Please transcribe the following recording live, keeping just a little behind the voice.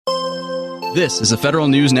This is a Federal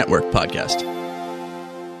News Network podcast.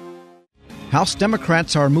 House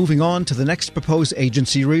Democrats are moving on to the next proposed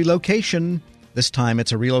agency relocation. This time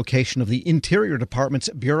it's a relocation of the Interior Department's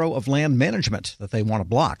Bureau of Land Management that they want to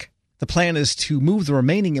block. The plan is to move the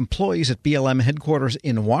remaining employees at BLM headquarters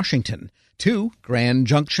in Washington to Grand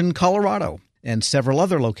Junction, Colorado, and several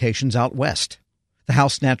other locations out west. The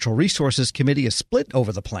House Natural Resources Committee is split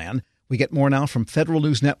over the plan. We get more now from Federal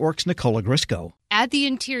News Network's Nicola Grisco. Add the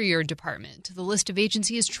Interior Department to the list of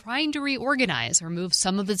agencies trying to reorganize or move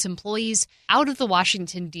some of its employees out of the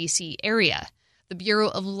Washington, D.C. area. The Bureau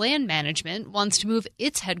of Land Management wants to move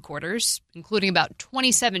its headquarters, including about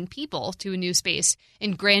 27 people, to a new space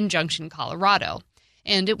in Grand Junction, Colorado.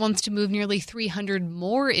 And it wants to move nearly 300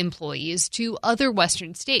 more employees to other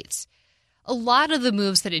western states. A lot of the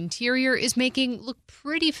moves that Interior is making look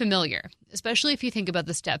pretty familiar, especially if you think about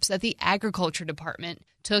the steps that the Agriculture Department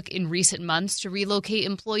took in recent months to relocate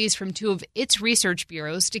employees from two of its research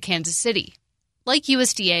bureaus to Kansas City. Like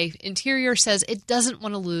USDA, Interior says it doesn't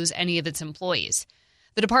want to lose any of its employees.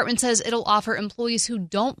 The department says it'll offer employees who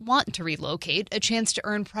don't want to relocate a chance to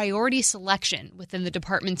earn priority selection within the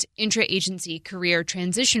department's intra-agency career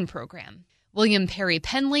transition program. William Perry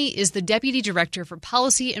Penley is the Deputy Director for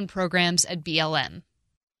Policy and Programs at BLM.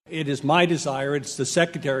 It is my desire, it's the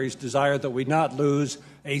Secretary's desire that we not lose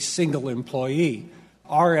a single employee.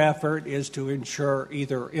 Our effort is to ensure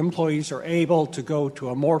either employees are able to go to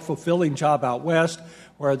a more fulfilling job out west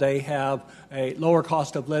where they have a lower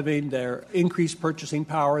cost of living, their increased purchasing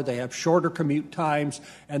power, they have shorter commute times,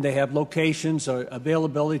 and they have locations,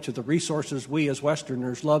 availability to the resources we as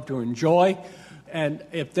Westerners love to enjoy. And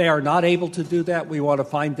if they are not able to do that, we want to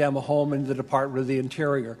find them a home in the Department of the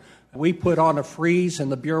Interior. We put on a freeze in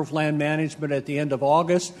the Bureau of Land Management at the end of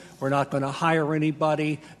August. We're not going to hire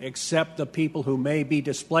anybody except the people who may be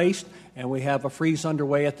displaced. And we have a freeze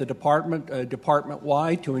underway at the department,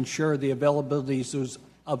 department-wide, to ensure the availability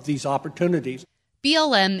of these opportunities.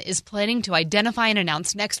 BLM is planning to identify and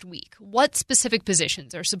announce next week what specific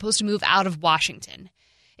positions are supposed to move out of Washington.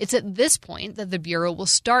 It's at this point that the Bureau will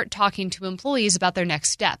start talking to employees about their next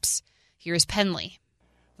steps. Here's Penley.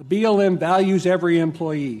 The BLM values every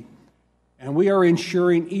employee, and we are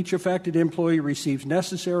ensuring each affected employee receives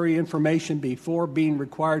necessary information before being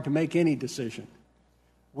required to make any decision.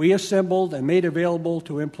 We assembled and made available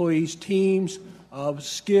to employees teams of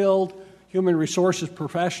skilled human resources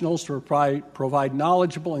professionals to provide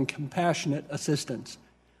knowledgeable and compassionate assistance.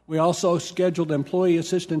 We also scheduled employee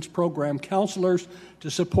assistance program counselors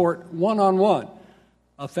to support one-on-one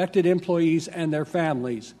affected employees and their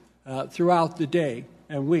families throughout the day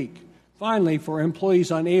and week. Finally, for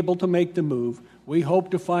employees unable to make the move, we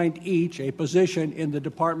hope to find each a position in the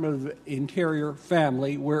Department of Interior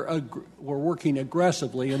family. We're working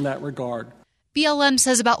aggressively in that regard. BLM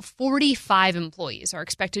says about 45 employees are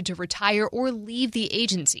expected to retire or leave the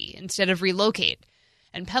agency instead of relocate.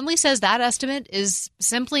 And Penley says that estimate is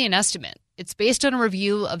simply an estimate. It's based on a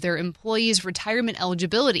review of their employees' retirement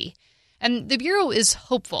eligibility. And the Bureau is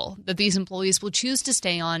hopeful that these employees will choose to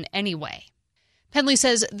stay on anyway. Penley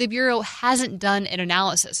says the Bureau hasn't done an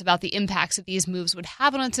analysis about the impacts that these moves would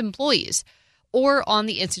have on its employees or on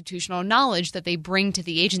the institutional knowledge that they bring to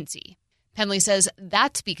the agency. Penley says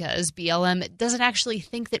that's because BLM doesn't actually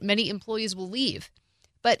think that many employees will leave.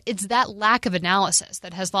 But it's that lack of analysis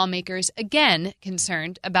that has lawmakers, again,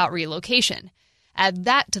 concerned about relocation. Add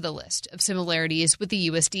that to the list of similarities with the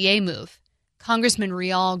USDA move. Congressman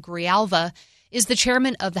Real Grijalva is the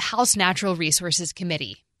chairman of the House Natural Resources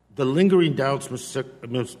Committee. The lingering doubts,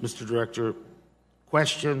 Mr. Director,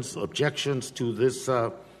 questions, objections to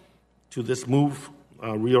this move,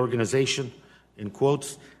 reorganization, in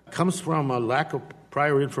quotes, comes from a lack of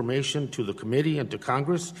prior information to the committee and to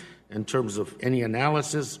Congress in terms of any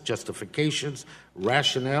analysis, justifications,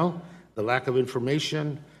 rationale, the lack of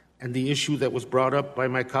information, and the issue that was brought up by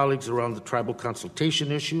my colleagues around the tribal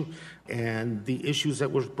consultation issue, and the issues that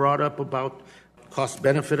were brought up about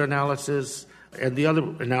cost-benefit analysis, and the other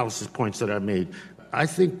analysis points that I made. I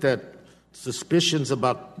think that suspicions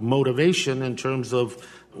about motivation in terms of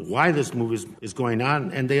why this move is going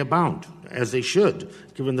on, and they abound, as they should,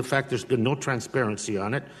 given the fact there's been no transparency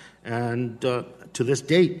on it. And to this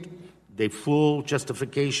date, the full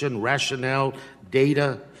justification, rationale,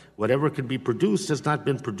 data, whatever can be produced has not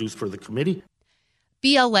been produced for the committee.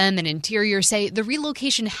 BLM and Interior say the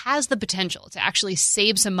relocation has the potential to actually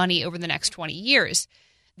save some money over the next 20 years.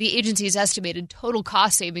 The agency's estimated total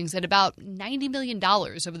cost savings at about $90 million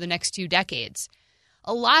over the next 2 decades.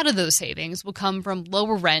 A lot of those savings will come from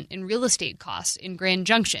lower rent and real estate costs in Grand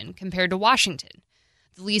Junction compared to Washington.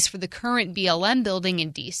 The lease for the current BLM building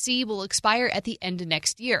in D.C. will expire at the end of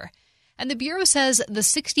next year. And the Bureau says the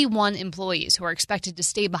 61 employees who are expected to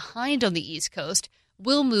stay behind on the East Coast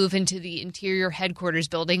will move into the Interior Headquarters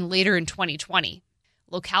building later in 2020.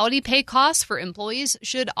 Locality pay costs for employees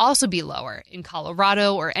should also be lower in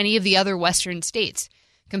Colorado or any of the other western states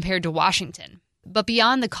compared to Washington. But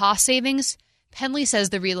beyond the cost savings, Penley says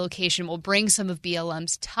the relocation will bring some of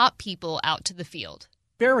BLM's top people out to the field.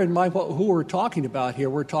 Bear in mind who we're talking about here.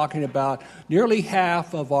 We're talking about nearly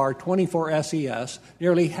half of our 24 SES,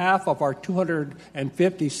 nearly half of our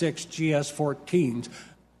 256 GS-14s.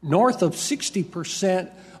 North of 60%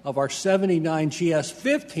 of our 79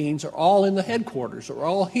 GS-15s are all in the headquarters, are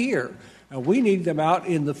all here. And we need them out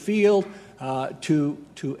in the field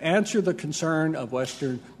to answer the concern of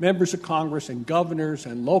Western members of Congress and governors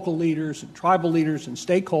and local leaders and tribal leaders and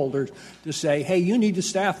stakeholders to say, hey, you need to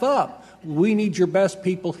staff up. We need your best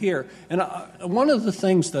people here. And one of the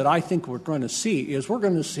things that I think we're going to see is we're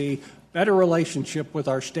going to see better relationship with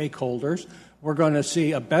our stakeholders. We're going to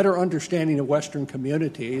see a better understanding of Western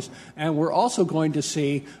communities, and we're also going to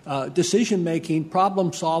see decision-making,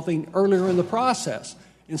 problem-solving earlier in the process.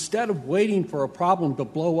 Instead of waiting for a problem to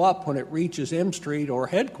blow up when it reaches M Street or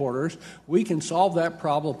headquarters, we can solve that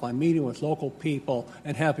problem by meeting with local people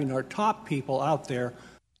and having our top people out there.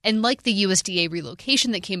 And like the USDA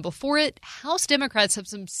relocation that came before it, House Democrats have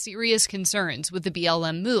some serious concerns with the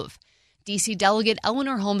BLM move. D.C. Delegate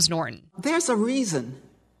Eleanor Holmes Norton. There's a reason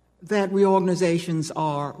that reorganizations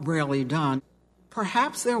are rarely done.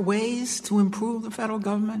 Perhaps there are ways to improve the federal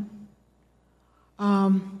government.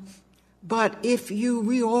 But if you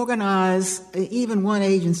reorganize even one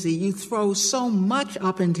agency, you throw so much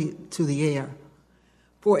up into the air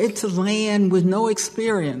for it to land with no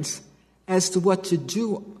experience as to what to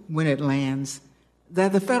do when it lands,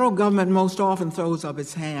 that the federal government most often throws up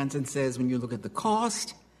its hands and says, when you look at the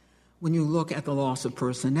cost, when you look at the loss of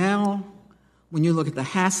personnel, when you look at the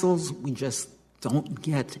hassles, we just don't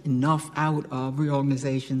get enough out of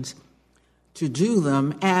reorganizations to do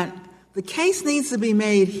them. And the case needs to be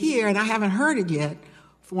made here, and I haven't heard it yet,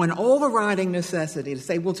 for an overriding necessity to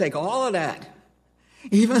say we'll take all of that,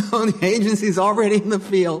 even though the agency's already in the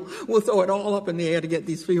field, we'll throw it all up in the air to get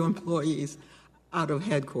these few employees out of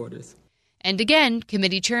headquarters. And again,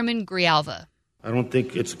 Committee Chairman Grijalva. I don't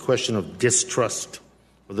think it's a question of distrust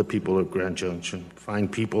of the people of Grand Junction. Fine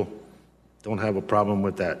people, don't have a problem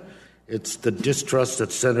with that. It's the distrust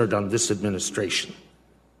that's centered on this administration,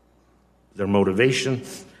 their motivation,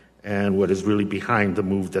 and what is really behind the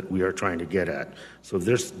move that we are trying to get at. So if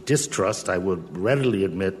there's distrust, I would readily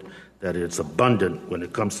admit that it's abundant when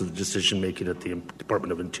it comes to the decision-making at the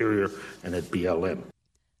Department of Interior and at BLM.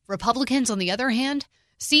 Republicans, on the other hand,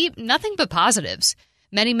 see nothing but positives.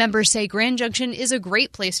 Many members say Grand Junction is a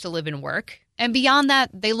great place to live and work. And beyond that,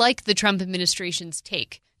 they like the Trump administration's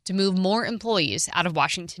take to move more employees out of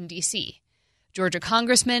Washington, D.C. Georgia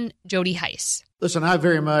Congressman Jody Hice. Listen, I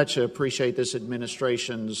very much appreciate this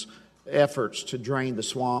administration's efforts to drain the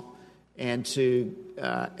swamp and to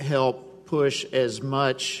help push as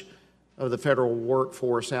much of the federal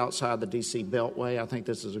workforce outside the D.C. Beltway. I think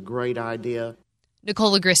this is a great idea.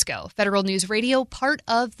 Nicole Grisco, Federal News Radio, part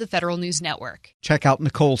of the Federal News Network. Check out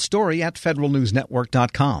Nicole's story at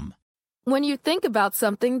federalnewsnetwork.com. When you think about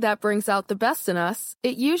something that brings out the best in us,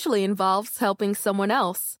 it usually involves helping someone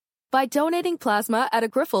else. By donating plasma at a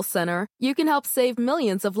Grifols Center, you can help save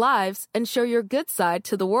millions of lives and show your good side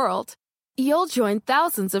to the world. You'll join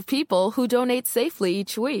thousands of people who donate safely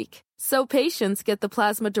each week, so patients get the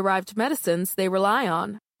plasma-derived medicines they rely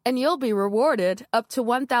on. And you'll be rewarded up to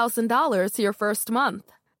 $1,000 your first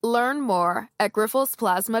month. Learn more at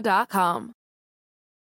grifolsplasma.com.